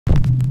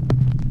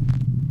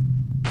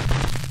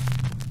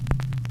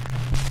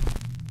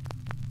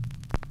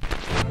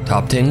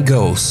Top 10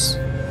 Ghosts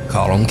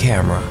Caught on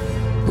Camera.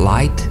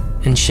 Light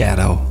and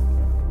Shadow.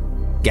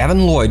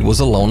 Gavin Lloyd was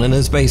alone in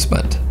his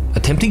basement,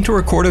 attempting to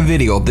record a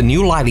video of the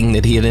new lighting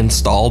that he had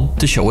installed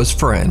to show his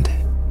friend.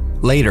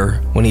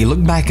 Later, when he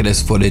looked back at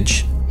his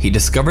footage, he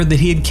discovered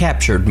that he had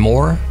captured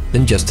more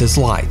than just his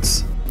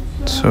lights.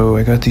 So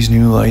I got these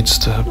new lights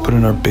to put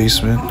in our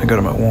basement. I got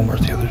them at Walmart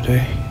the other day.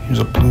 Here's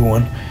a blue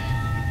one.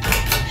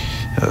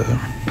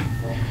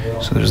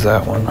 So there's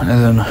that one. And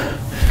then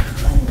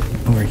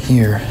over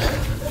here,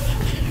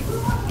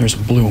 there's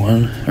a blue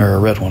one, or a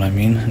red one, I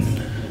mean. And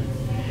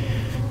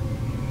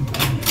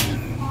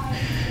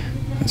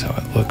that's how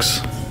it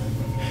looks.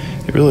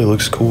 It really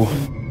looks cool.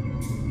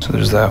 So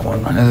there's that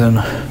one. And then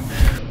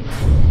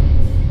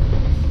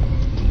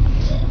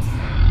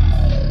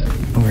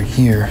over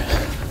here,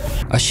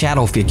 a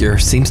shadow figure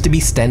seems to be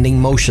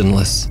standing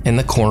motionless in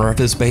the corner of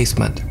his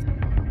basement.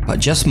 But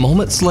just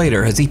moments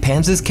later, as he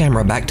pans his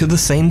camera back to the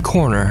same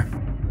corner,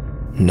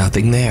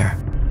 nothing there.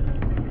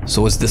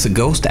 So is this a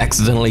ghost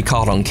accidentally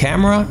caught on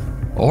camera,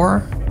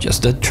 or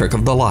just a trick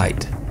of the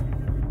light?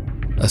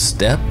 A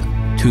step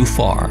too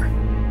far.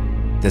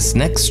 This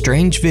next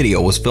strange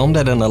video was filmed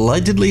at an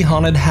allegedly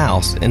haunted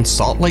house in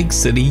Salt Lake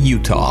City,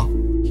 Utah.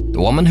 The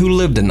woman who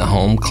lived in the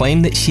home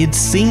claimed that she had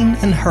seen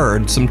and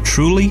heard some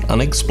truly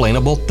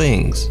unexplainable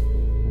things.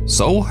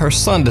 So her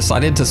son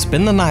decided to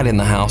spend the night in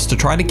the house to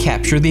try to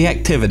capture the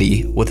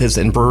activity with his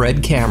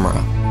infrared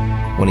camera.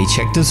 When he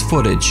checked his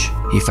footage,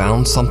 he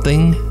found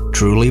something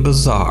truly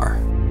bizarre.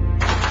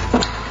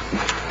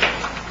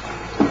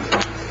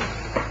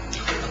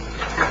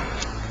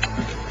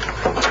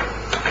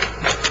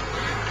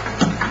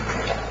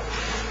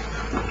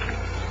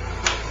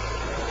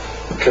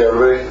 Okay,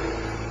 everybody,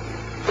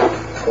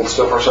 hold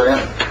still for a second.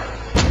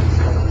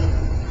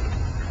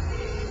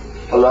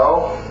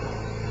 Hello?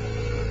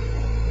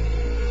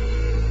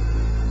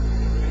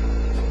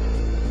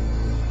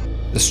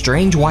 The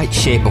strange white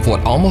shape of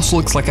what almost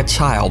looks like a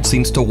child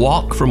seems to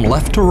walk from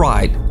left to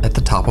right at the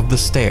top of the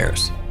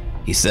stairs.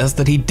 He says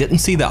that he didn't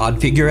see the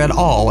odd figure at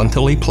all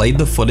until he played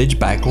the footage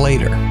back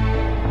later.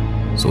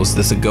 So is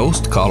this a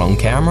ghost caught on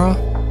camera,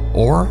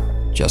 or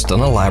just an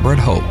elaborate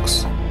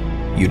hoax?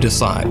 You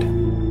decide.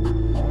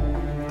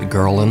 The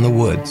Girl in the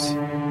Woods.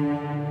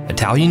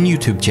 Italian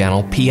YouTube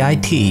channel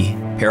PIT,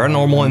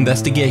 Paranormal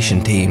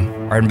Investigation Team,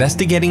 are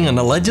investigating an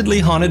allegedly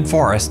haunted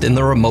forest in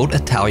the remote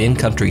Italian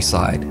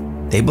countryside.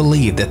 They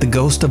believe that the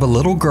ghost of a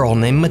little girl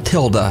named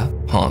Matilda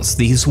haunts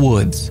these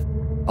woods.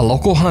 A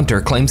local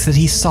hunter claims that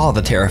he saw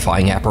the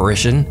terrifying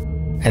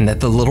apparition, and that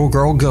the little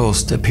girl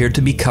ghost appeared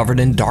to be covered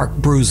in dark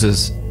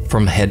bruises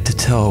from head to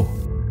toe.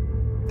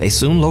 They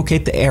soon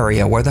locate the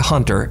area where the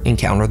hunter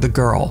encountered the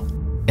girl,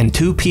 and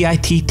two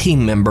PIT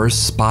team members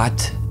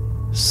spot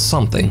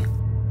something.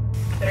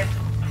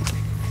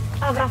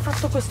 Avrà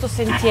fatto questo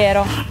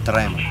sentiero.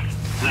 Tremo.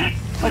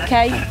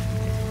 Ok?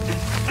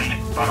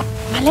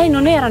 Ma lei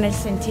non era nel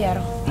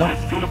sentiero? No.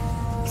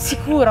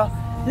 Sicuro.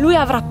 Lui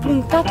avrà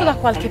puntato da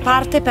qualche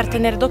parte per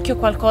tenere d'occhio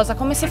qualcosa,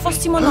 come se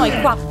fossimo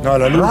noi qua. No,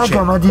 la luce.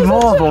 Raga, ma di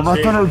nuovo, ma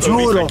te lo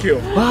giuro.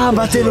 Ah,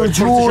 ma te lo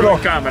giuro.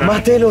 Ma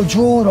te lo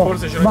giuro.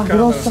 Ma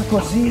grossa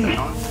così.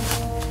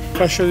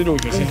 fascio di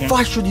luce, sì. Un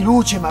fascio di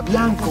luce, ma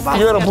bianco.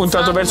 Io ero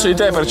puntato verso di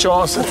te,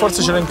 perciò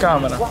forse ce l'ho in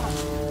camera.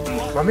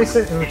 Ma a me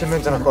è venuta in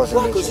mente una cosa.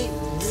 Così.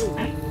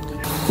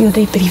 Io ho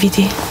dei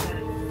brividi.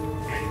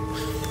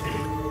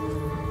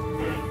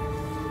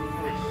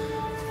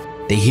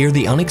 They hear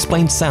the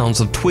unexplained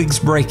sounds of twigs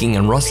breaking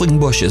and rustling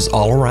bushes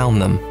all around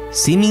them,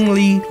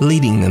 seemingly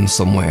leading them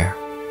somewhere.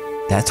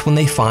 That's when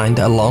they find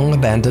a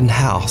long-abandoned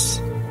house,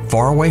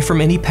 far away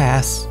from any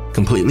paths,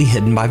 completely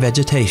hidden by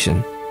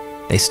vegetation.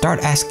 They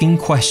start asking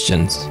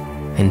questions,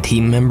 and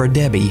team member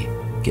Debbie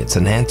gets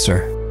an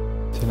answer.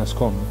 Si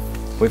nasconde.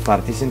 Puoi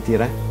farti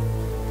sentire?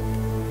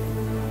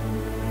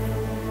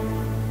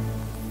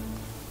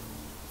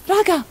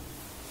 Raga!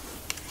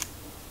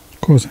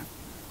 Cosa?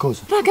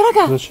 Cosa?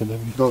 Raga! Cosa c'è,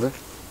 Debbie? Dove?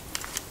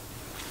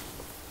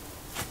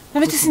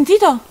 L'avete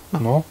sentito?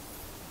 No.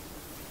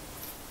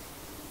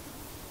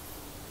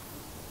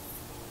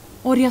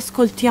 O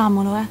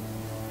riascoltiamolo,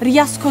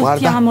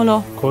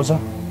 Riascoltiamolo. Cosa?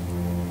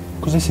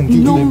 Cosa hai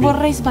sentito, Non Debbie?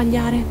 vorrei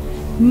sbagliare,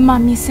 ma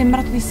mi è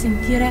sembrato di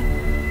sentire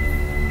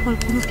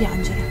qualcuno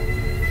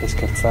piangere. Stai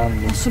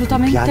scherzando?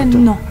 Assolutamente Pianto?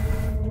 no.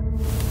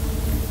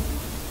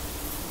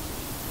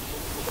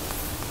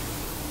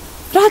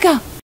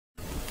 Raga!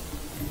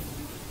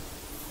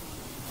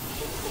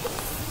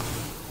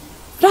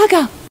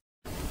 Raga!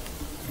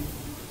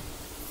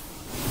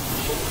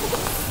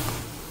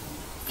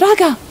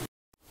 Raga!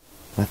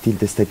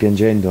 Matilde, stai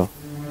piangendo?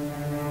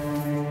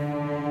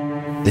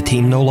 The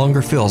team no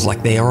longer feels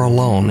like they are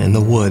alone in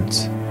the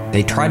woods.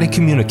 They try to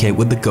communicate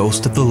with the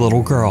ghost of the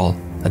little girl,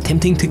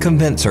 attempting to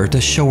convince her to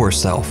show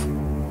herself.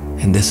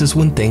 And this is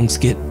when things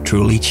get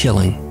truly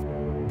chilling.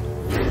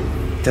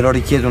 Te lo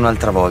richiedo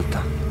un'altra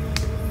volta.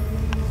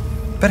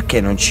 Perché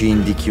non ci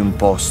indichi un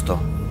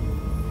posto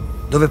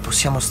dove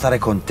possiamo stare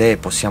con te,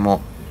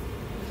 possiamo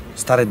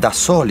stare da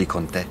soli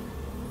con te?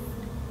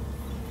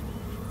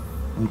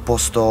 Un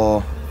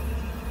posto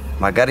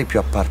magari più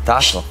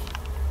appartato.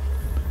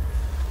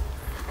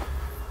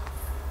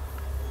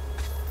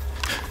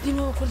 Di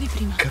nuovo quello di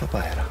prima. Che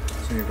roba era?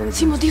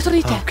 Simo, dietro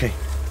di te. Ok.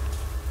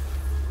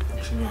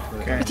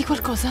 Vedi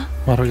qualcosa?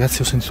 Ma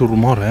ragazzi, ho sentito un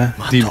rumore,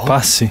 di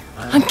passi.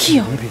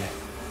 Anch'io.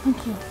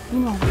 Anch'io. Di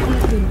nuovo, quello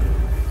di prima.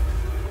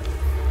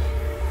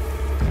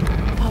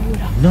 Ho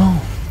paura. No.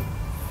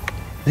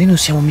 Noi non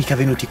siamo mica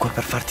venuti qua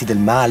per farti del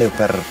male o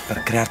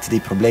per crearti dei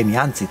problemi,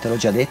 anzi, te l'ho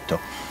già detto.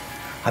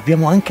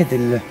 Abbiamo anche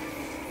del...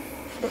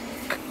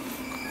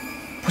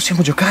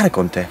 Possiamo giocare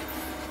con te.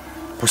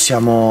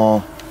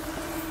 Possiamo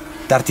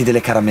darti delle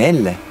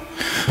caramelle.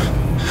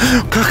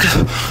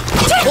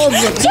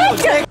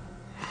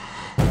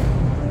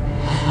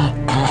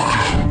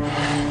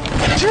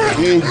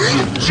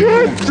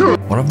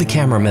 One of the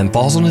cameramen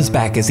falls on his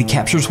back as he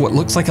captures what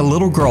looks like a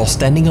little girl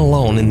standing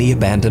alone in the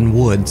abandoned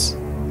woods.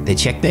 They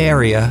check the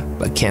area,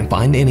 but can't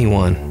find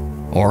anyone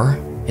or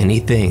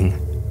anything.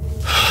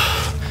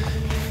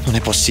 Non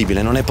è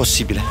possibile, non è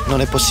possibile, non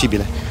è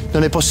possibile,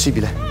 non è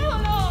possibile.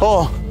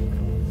 Oh!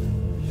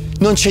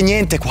 Non c'è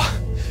niente qua.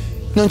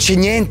 Non c'è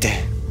niente.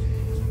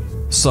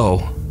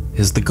 So,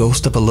 is the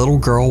ghost of a little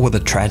girl with a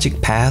tragic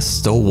past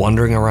still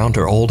wandering around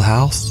her old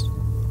house?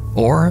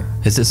 Or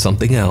is it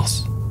something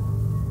else?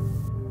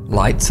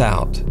 Lights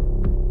Out.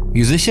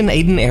 Musician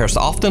Aiden Ayers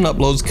often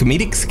uploads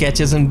comedic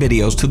sketches and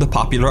videos to the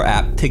popular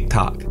app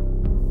TikTok.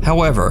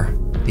 However,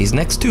 these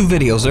next two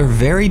videos are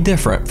very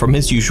different from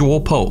his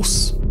usual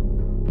posts.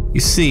 You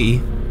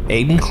see,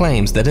 Aiden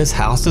claims that his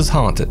house is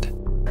haunted.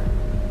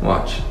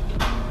 Watch.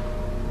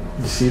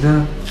 You see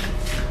that?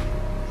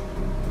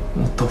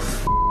 What the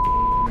f?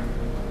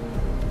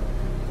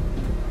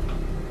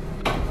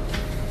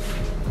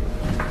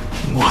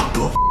 What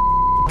the f?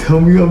 Tell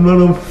me I'm not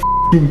a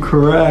f***ing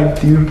crack,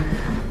 dude.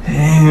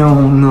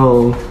 Hell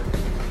no.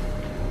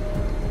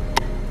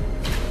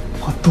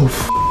 What the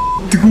f?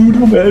 Dude,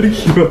 I'm out of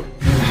here.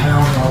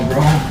 Hell no,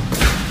 bro.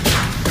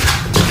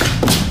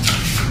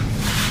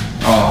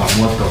 Oh,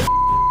 what the f?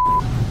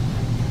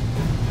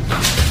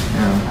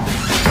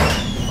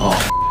 Oh,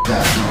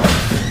 that's not.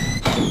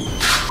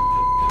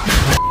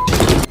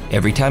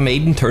 Every time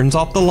Aiden turns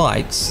off the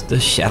lights, the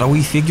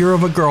shadowy figure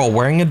of a girl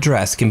wearing a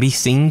dress can be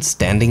seen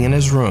standing in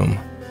his room.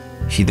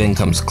 She then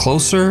comes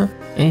closer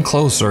and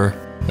closer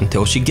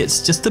until she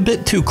gets just a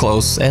bit too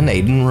close and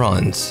Aiden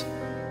runs.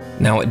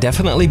 Now, it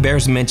definitely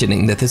bears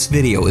mentioning that this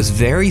video is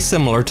very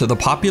similar to the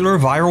popular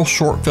viral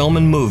short film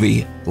and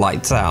movie,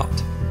 Lights Out.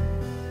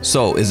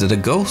 So, is it a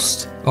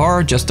ghost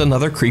or just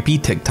another creepy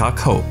TikTok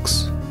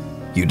hoax?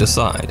 You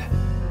decide.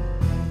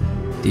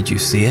 Did you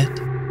see it?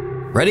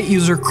 Reddit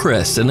user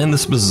Chris sent in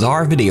this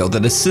bizarre video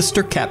that his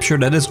sister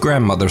captured at his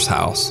grandmother's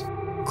house.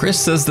 Chris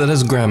says that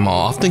his grandma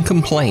often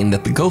complained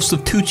that the ghosts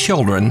of two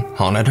children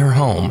haunted her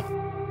home,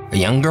 a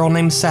young girl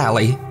named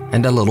Sally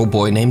and a little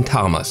boy named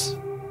Thomas.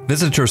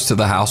 Visitors to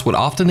the house would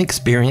often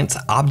experience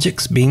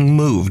objects being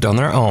moved on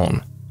their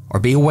own, or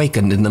be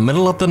awakened in the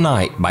middle of the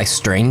night by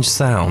strange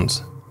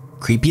sounds.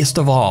 Creepiest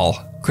of all,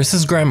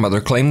 Chris's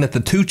grandmother claimed that the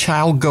two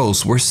child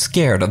ghosts were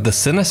scared of the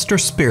sinister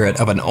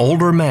spirit of an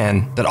older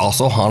man that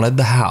also haunted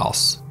the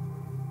house.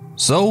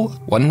 So,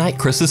 one night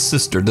Chris's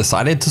sister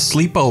decided to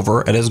sleep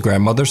over at his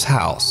grandmother's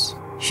house.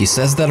 She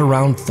says that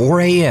around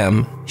 4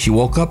 a.m., she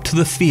woke up to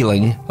the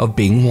feeling of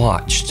being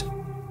watched.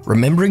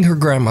 Remembering her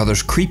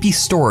grandmother's creepy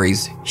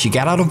stories, she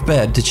got out of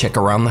bed to check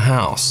around the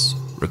house,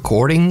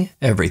 recording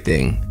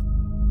everything.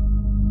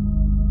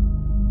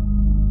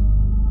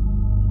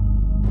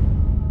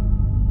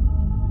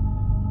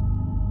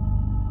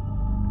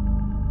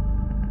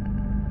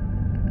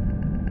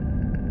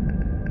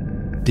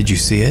 Did you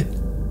see it?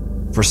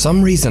 For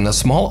some reason, a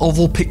small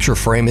oval picture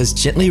frame is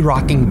gently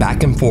rocking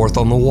back and forth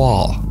on the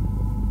wall.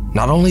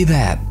 Not only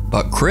that,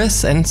 but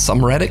Chris and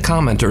some Reddit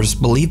commenters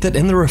believe that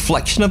in the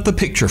reflection of the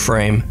picture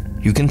frame,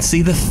 you can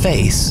see the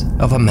face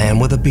of a man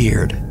with a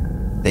beard.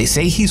 They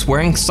say he's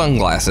wearing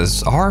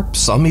sunglasses, or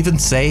some even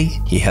say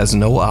he has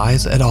no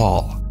eyes at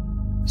all.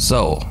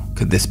 So,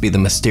 could this be the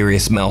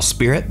mysterious male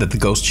spirit that the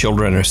ghost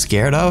children are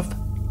scared of?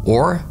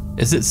 Or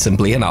is it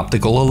simply an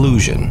optical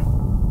illusion?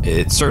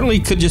 It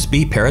certainly could just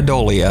be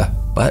pareidolia,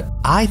 but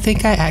I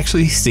think I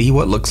actually see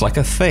what looks like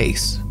a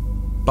face.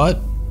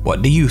 But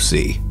what do you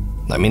see?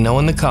 Let me know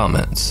in the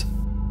comments.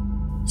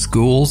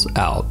 School's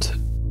out.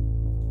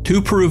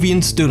 Two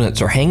Peruvian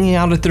students are hanging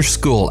out at their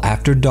school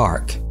after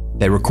dark.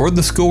 They record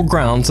the school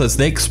grounds as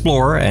they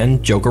explore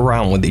and joke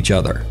around with each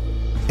other.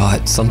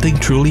 But something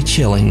truly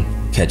chilling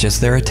catches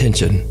their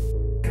attention.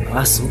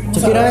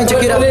 Check it out,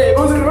 check it out.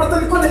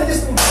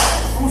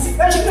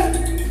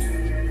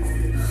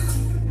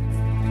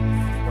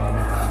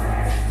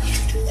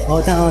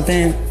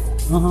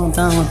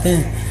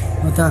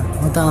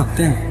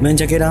 Man,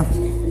 check it out.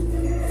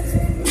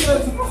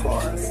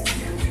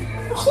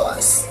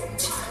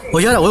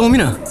 Oye, ahora, huevón,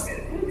 mira.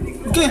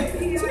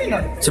 ¿Qué?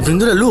 Se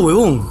prendió la luz,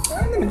 huevón.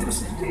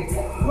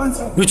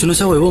 Lucho, no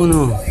seas huevón,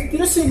 no.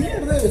 Pero ese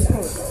mierda debe ser.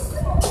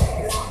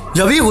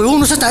 Ya vi, huevón,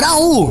 no seas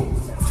tarado.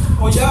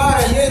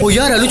 Oye,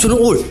 ahora, Lucho, no.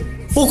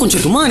 Oh,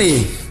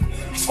 conchetumare.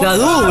 La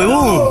dos,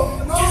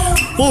 huevón.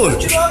 Oh,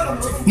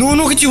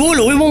 no, qué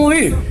chivolo, vamos a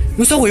ver.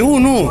 No está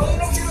huevón, no.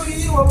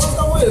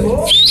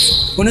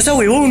 No está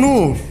huevón,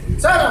 no.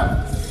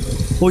 Sara.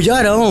 Oh,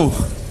 Yara, oh.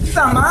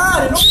 Puta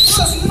madre, no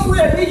jodas, yo no voy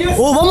a ir yo.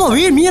 Oh, vamos a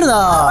ver, mierda.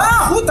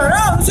 Ah, puta,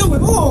 no seas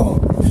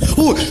huevón.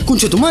 Oh,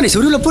 concha tu madre, se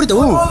abrió la puerta,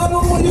 oh.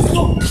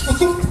 No.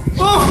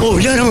 Oh,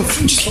 Yara.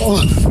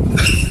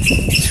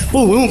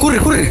 Oh, huevón,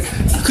 corre.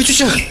 ¿Qué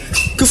chucha?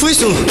 ¿Qué fue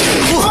eso?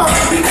 Oh.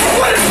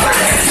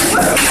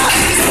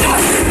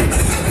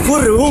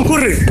 Corre, huevón,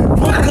 corre.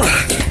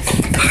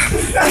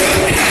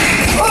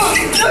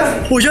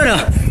 Oh,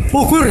 Yara.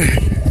 Oh, corre.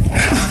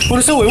 Oh, no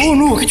está huevón,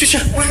 no, qué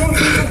chucha.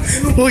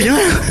 Oh,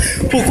 Yara.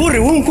 Oh, corre,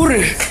 huevón,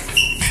 corre.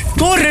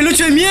 ¡Corre,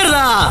 lucho de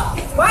mierda!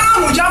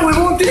 Vamos ya,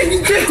 huevón,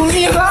 tienes que ir con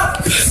mierda.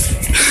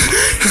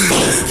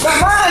 ¡La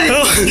madre!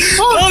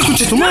 ¡Oh,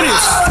 concha tu madre!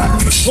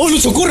 ¡Oh,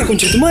 Lucho, corre,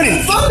 concha tu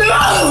madre! ¿Dónde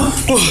vamos?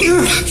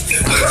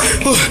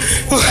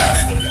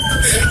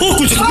 ¡Oh,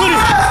 concha tu madre!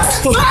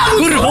 Oh,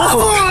 ¡corre para abajo!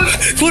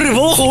 ¡Corre para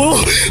abajo,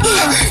 huevón!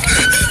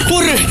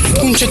 ¡Corre,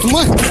 concha tu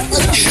madre!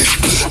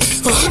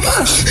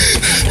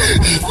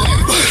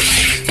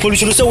 ¡Oh,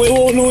 Lucho, no sea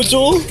huevón,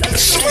 Lucho!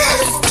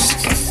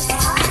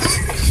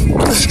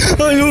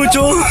 ¡Ay,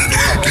 Lucho!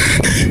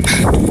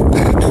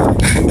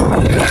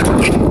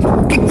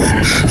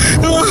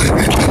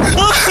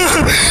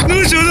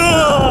 ¡Lucho,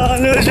 no!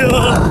 ¡Lucho!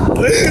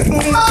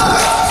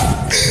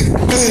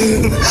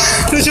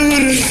 ¡Lucho,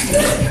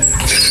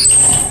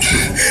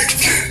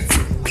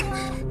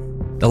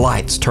 The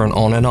lights turn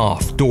on and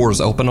off, doors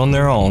open on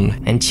their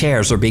own, and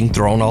chairs are being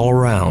thrown all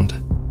around.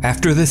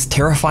 After this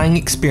terrifying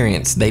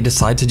experience, they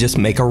decide to just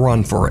make a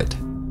run for it.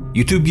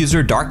 YouTube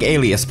user Dark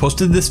Alias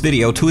posted this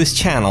video to his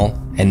channel,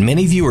 and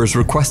many viewers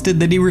requested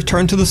that he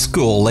return to the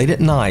school late at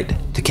night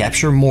to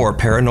capture more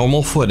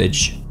paranormal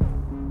footage.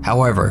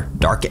 However,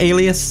 Dark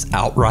Alias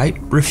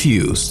outright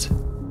refused.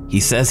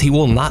 He says he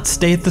will not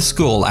stay at the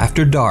school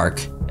after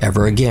dark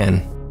ever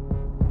again.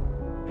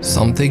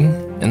 Something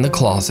in the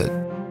closet.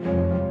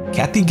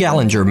 Kathy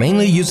Gallinger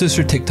mainly uses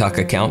her TikTok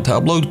account to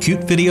upload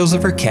cute videos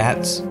of her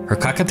cats, her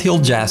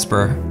cockatiel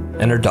Jasper,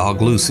 and her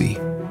dog Lucy.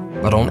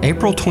 But on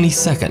April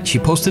 22nd, she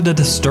posted a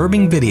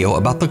disturbing video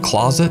about the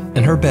closet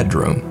in her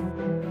bedroom.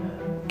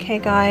 Okay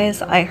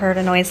guys, I heard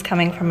a noise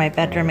coming from my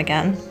bedroom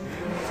again.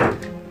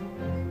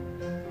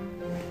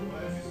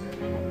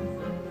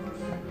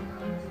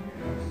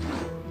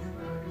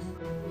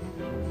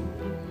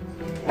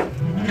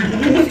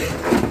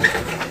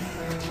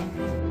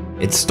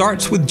 It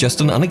starts with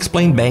just an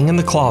unexplained bang in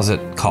the closet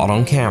caught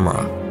on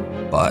camera,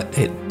 but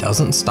it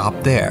doesn't stop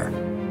there.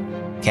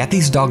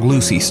 Kathy's dog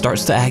Lucy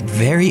starts to act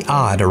very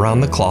odd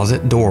around the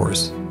closet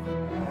doors.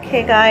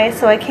 Okay guys,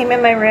 so I came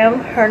in my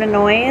room, heard a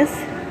noise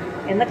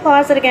in the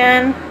closet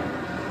again.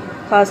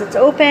 Closet's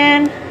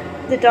open.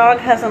 The dog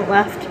hasn't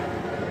left.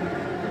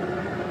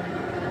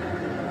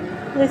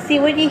 Lucy,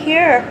 what do you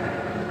hear?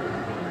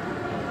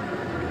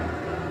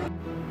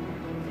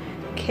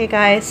 Okay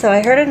guys, so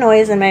I heard a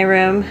noise in my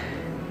room.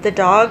 The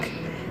dog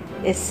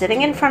is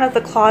sitting in front of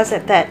the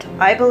closet that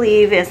I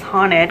believe is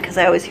haunted because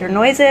I always hear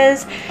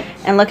noises.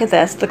 And look at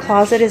this, the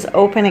closet is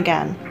open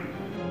again.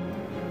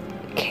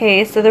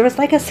 Okay, so there was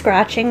like a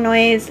scratching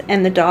noise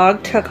and the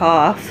dog took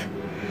off.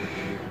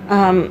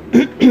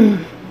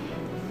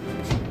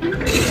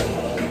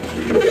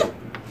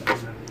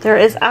 There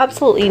is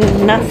absolutely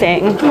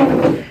nothing.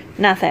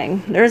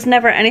 There's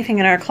never anything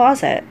in our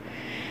closet.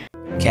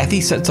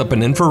 Kathy sets up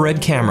an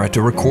infrared camera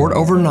to record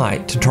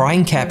overnight to try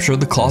and capture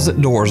the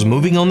closet doors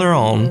moving on their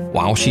own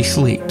while she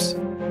sleeps.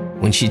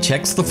 When she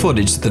checks the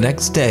footage the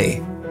next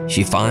day,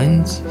 she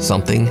finds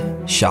something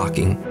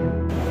shocking.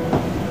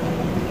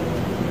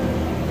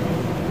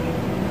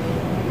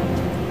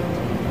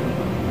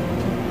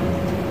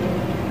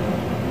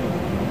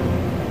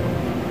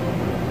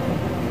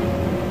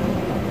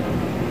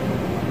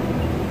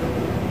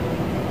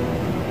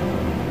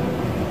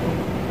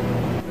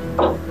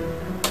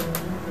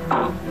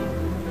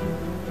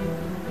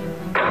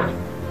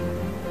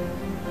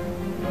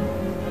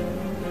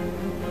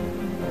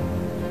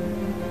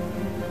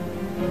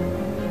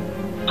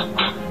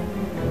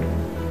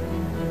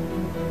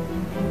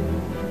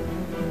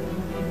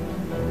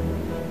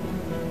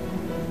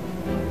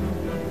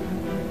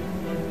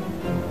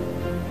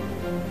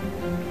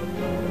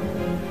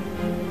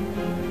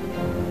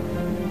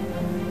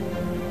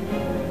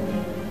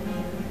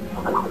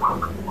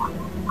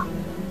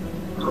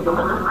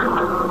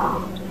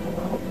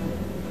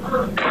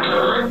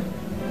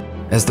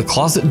 As the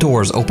closet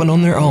doors open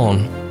on their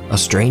own, a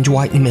strange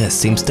white mist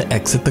seems to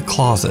exit the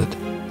closet.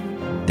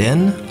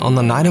 Then, on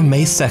the night of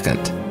May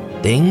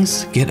 2nd,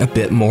 things get a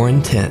bit more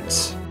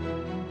intense.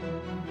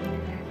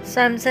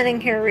 So I'm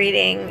sitting here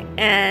reading,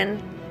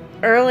 and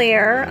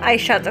earlier I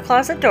shut the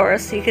closet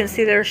doors so you can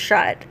see they're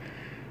shut.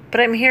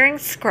 But I'm hearing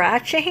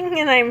scratching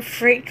and I'm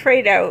freaked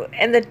right out,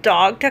 and the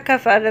dog took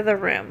off out of the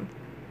room.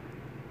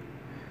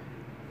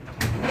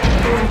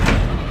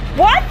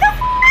 What the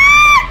fuck?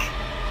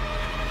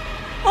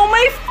 Oh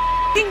my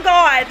fucking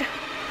god!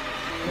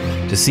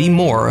 To see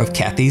more of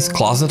Kathy's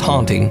closet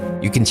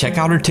haunting, you can check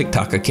out her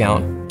TikTok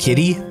account,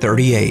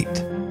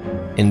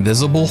 Kitty38.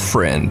 Invisible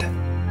Friend.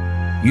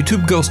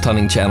 YouTube ghost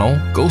hunting channel,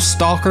 Ghost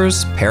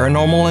Stalkers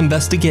Paranormal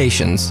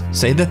Investigations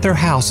say that their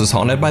house is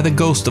haunted by the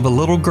ghost of a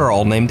little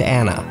girl named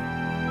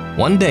Anna.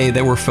 One day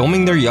they were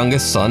filming their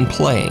youngest son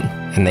playing,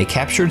 and they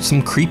captured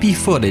some creepy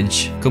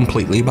footage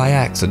completely by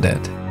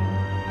accident.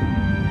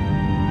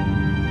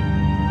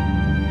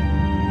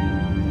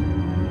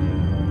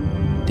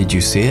 Did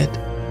you see it?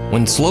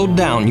 When slowed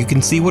down, you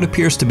can see what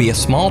appears to be a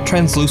small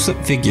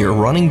translucent figure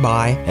running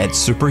by at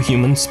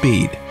superhuman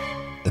speed.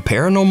 The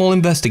paranormal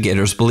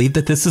investigators believe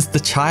that this is the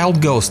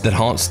child ghost that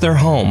haunts their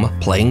home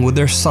playing with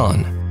their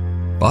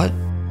son. But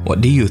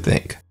what do you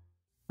think?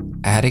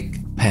 Attic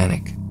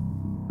Panic.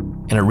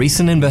 In a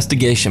recent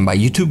investigation by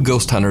YouTube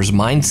ghost hunters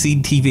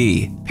Mindseed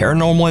TV,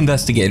 paranormal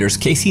investigators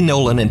Casey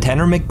Nolan and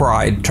Tanner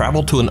McBride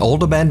traveled to an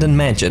old abandoned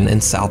mansion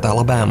in South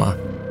Alabama.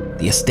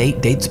 The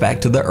estate dates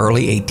back to the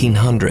early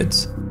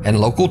 1800s, and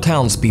local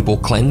townspeople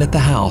claim that the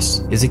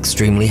house is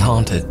extremely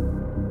haunted.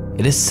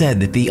 It is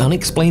said that the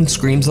unexplained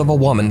screams of a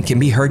woman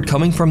can be heard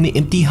coming from the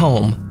empty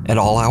home at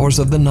all hours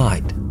of the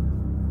night.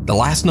 The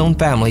last known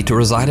family to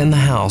reside in the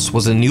house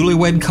was a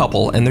newlywed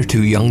couple and their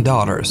 2 young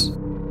daughters.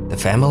 The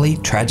family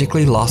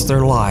tragically lost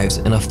their lives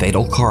in a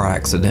fatal car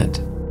accident.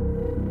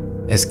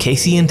 As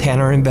Casey and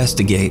Tanner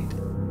investigate,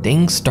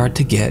 things start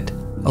to get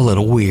a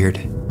little weird.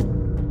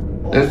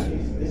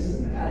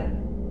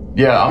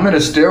 Yeah, I'm in a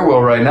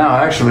stairwell right now,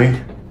 actually.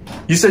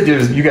 You said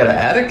you got an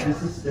attic?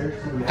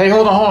 Hey,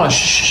 hold on.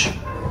 Shh.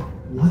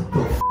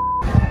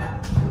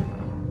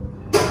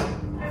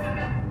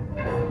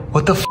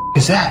 What the f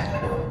is that?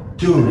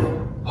 Dude.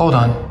 Hold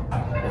on.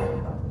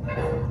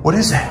 What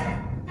is that?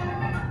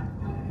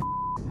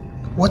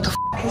 What the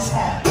f is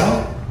that,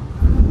 bro?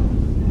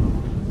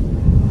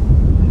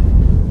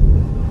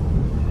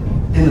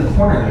 In the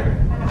corner there.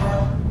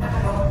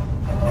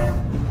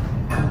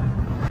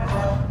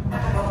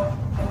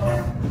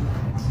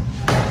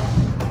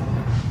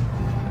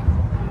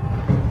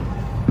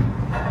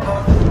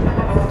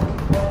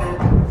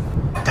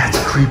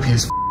 Creepy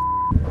as f.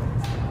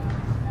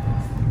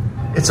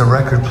 It's a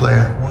record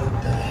player. What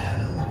the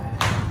hell?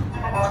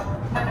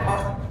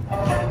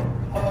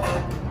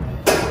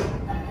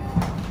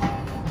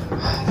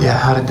 Yeah,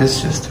 how did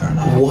this just turn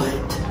on?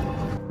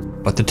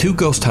 What? But the 2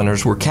 ghost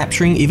hunters were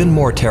capturing even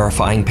more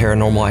terrifying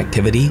paranormal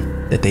activity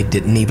that they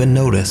didn't even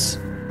notice,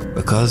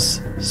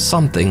 because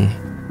something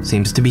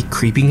seems to be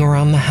creeping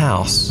around the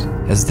house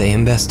as they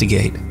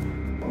investigate.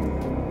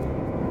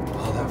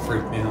 Oh, that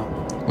freaked me out.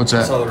 What's I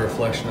that? saw the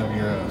reflection of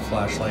your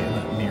flashlight in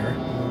that mirror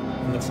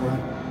in the front.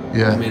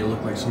 Yeah. It made it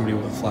look like somebody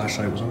with a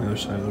flashlight was on the other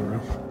side of the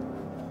room.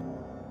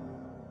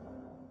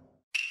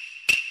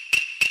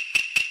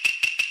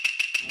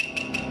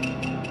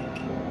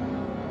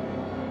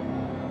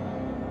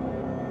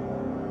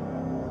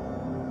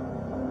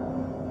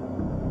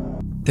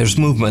 There's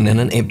movement in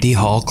an empty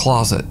hall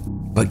closet,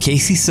 but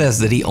Casey says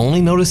that he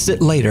only noticed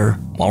it later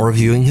while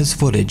reviewing his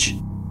footage.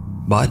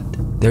 But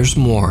there's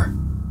more.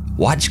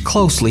 Watch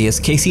closely as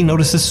Casey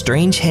notices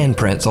strange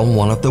handprints on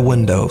one of the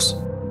windows.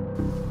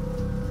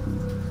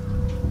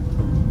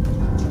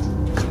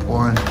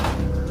 Pouring.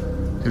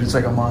 Dude, it's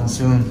like a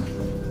monsoon.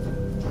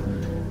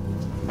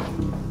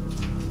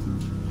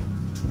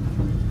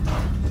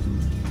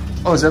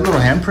 Oh, is that little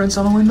handprints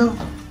on the window?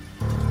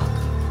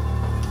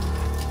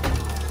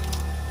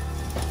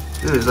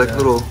 Dude, it's like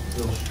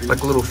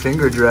little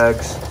finger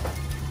drags.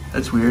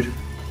 That's weird.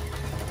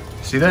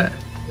 See that?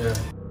 Yeah.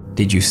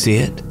 Did you see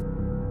it?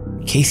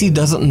 Casey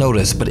doesn't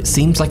notice, but it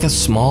seems like a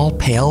small,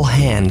 pale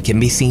hand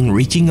can be seen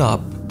reaching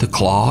up to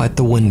claw at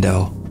the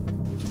window.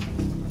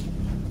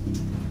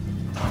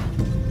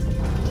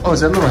 Oh, is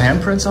that little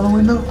handprints on the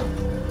window?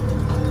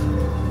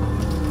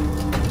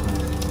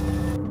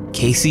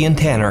 Casey and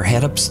Tanner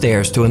head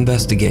upstairs to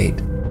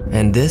investigate,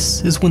 and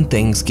this is when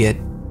things get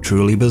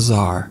truly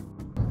bizarre.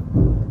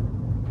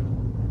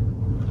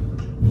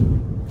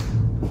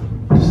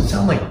 Does it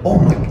sound like, oh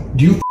my,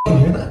 do you f***ing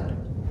hear that?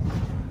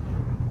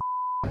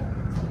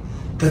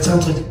 That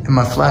sounds like And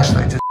my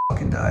flashlight just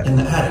fucking died. in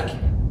the attic.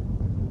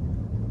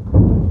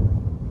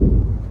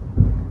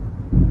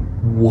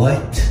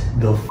 What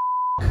the f***?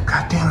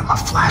 God damn it, my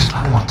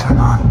flashlight won't turn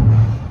on.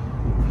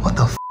 What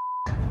the f?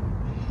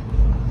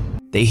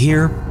 They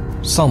hear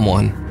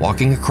someone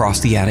walking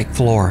across the attic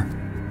floor,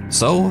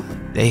 so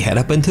they head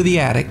up into the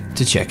attic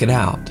to check it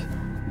out.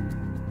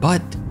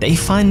 But they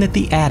find that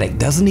the attic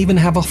doesn't even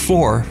have a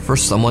floor for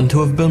someone to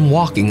have been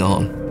walking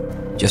on.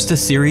 Just a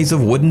series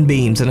of wooden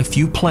beams and a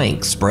few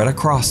planks spread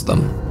across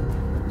them.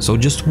 So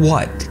just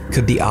what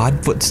could the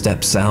odd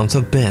footstep sounds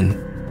have been?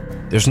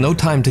 There's no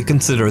time to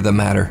consider the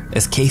matter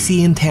as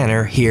Casey and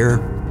Tanner hear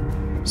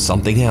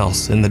something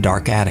else in the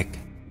dark attic.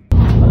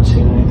 Not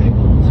seeing anything.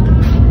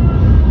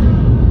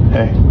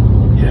 Hey,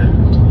 Yeah.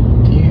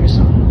 do you hear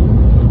something?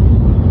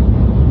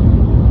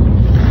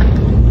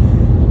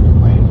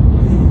 Wait.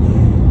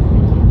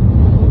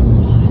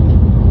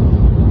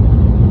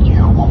 You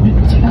hear a woman?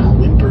 It's like a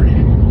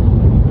whimpering.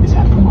 Is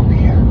that from up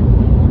here?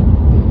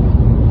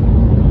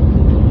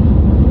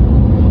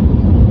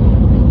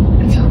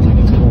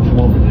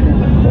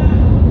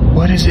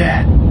 What is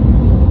that?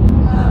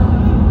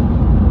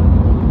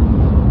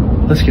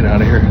 Let's get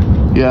out of here.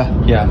 Yeah.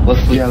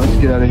 Let's get out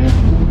of here. I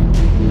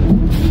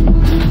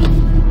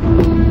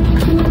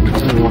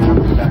don't want to have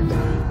to go back there.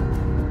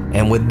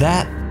 And with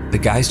that, the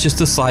guys just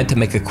decide to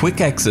make a quick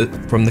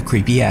exit from the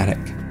creepy attic.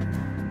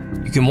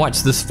 You can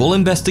watch this full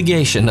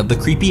investigation of the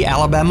creepy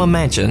Alabama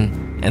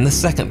mansion and the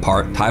second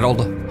part,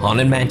 titled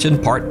Haunted Mansion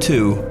Part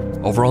 2,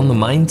 over on the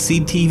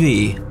Mindseed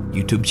TV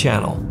YouTube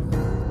channel.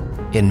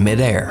 In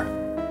midair,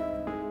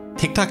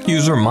 TikTok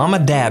user Mama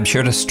Dab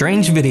shared a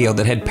strange video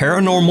that had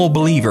paranormal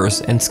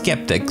believers and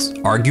skeptics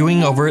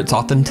arguing over its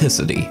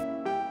authenticity.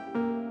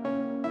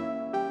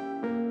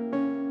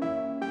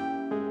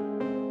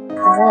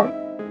 Alright,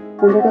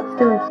 send it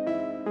upstairs.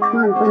 Come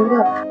on, bring it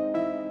up.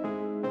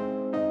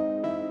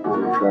 Oh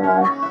my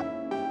gosh.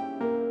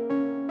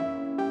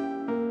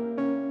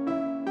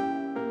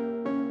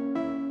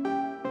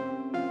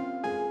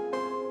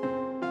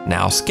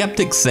 Now,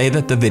 skeptics say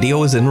that the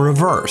video is in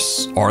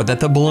reverse, or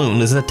that the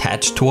balloon is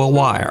attached to a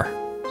wire.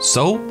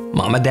 So,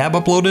 Mama Dab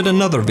uploaded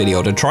another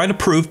video to try to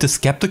prove to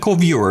skeptical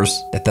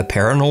viewers that the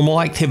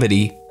paranormal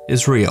activity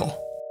is real.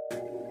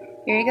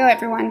 Here you go,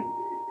 everyone.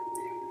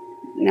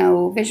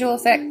 No visual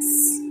effects,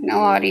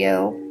 no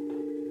audio,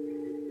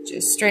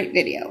 just straight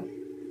video.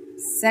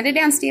 Send it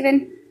down,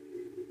 Steven.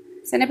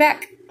 Send it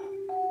back.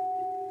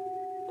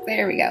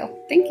 There we go.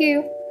 Thank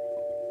you.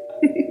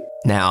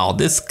 Now,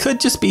 this could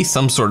just be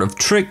some sort of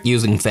trick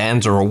using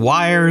fans or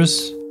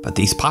wires, but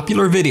these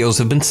popular videos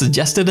have been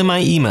suggested in my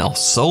email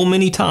so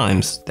many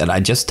times that I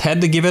just had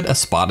to give it a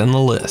spot in the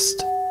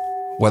list.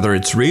 Whether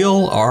it's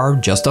real or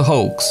just a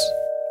hoax,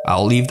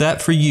 I'll leave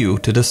that for you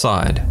to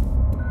decide.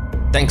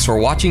 Thanks for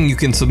watching. You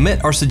can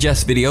submit or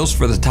suggest videos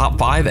for the top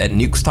 5 at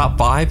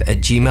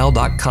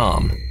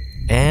nukestop5@gmail.com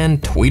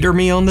and tweeter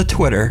me on the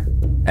Twitter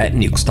at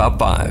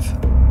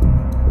nukestop5.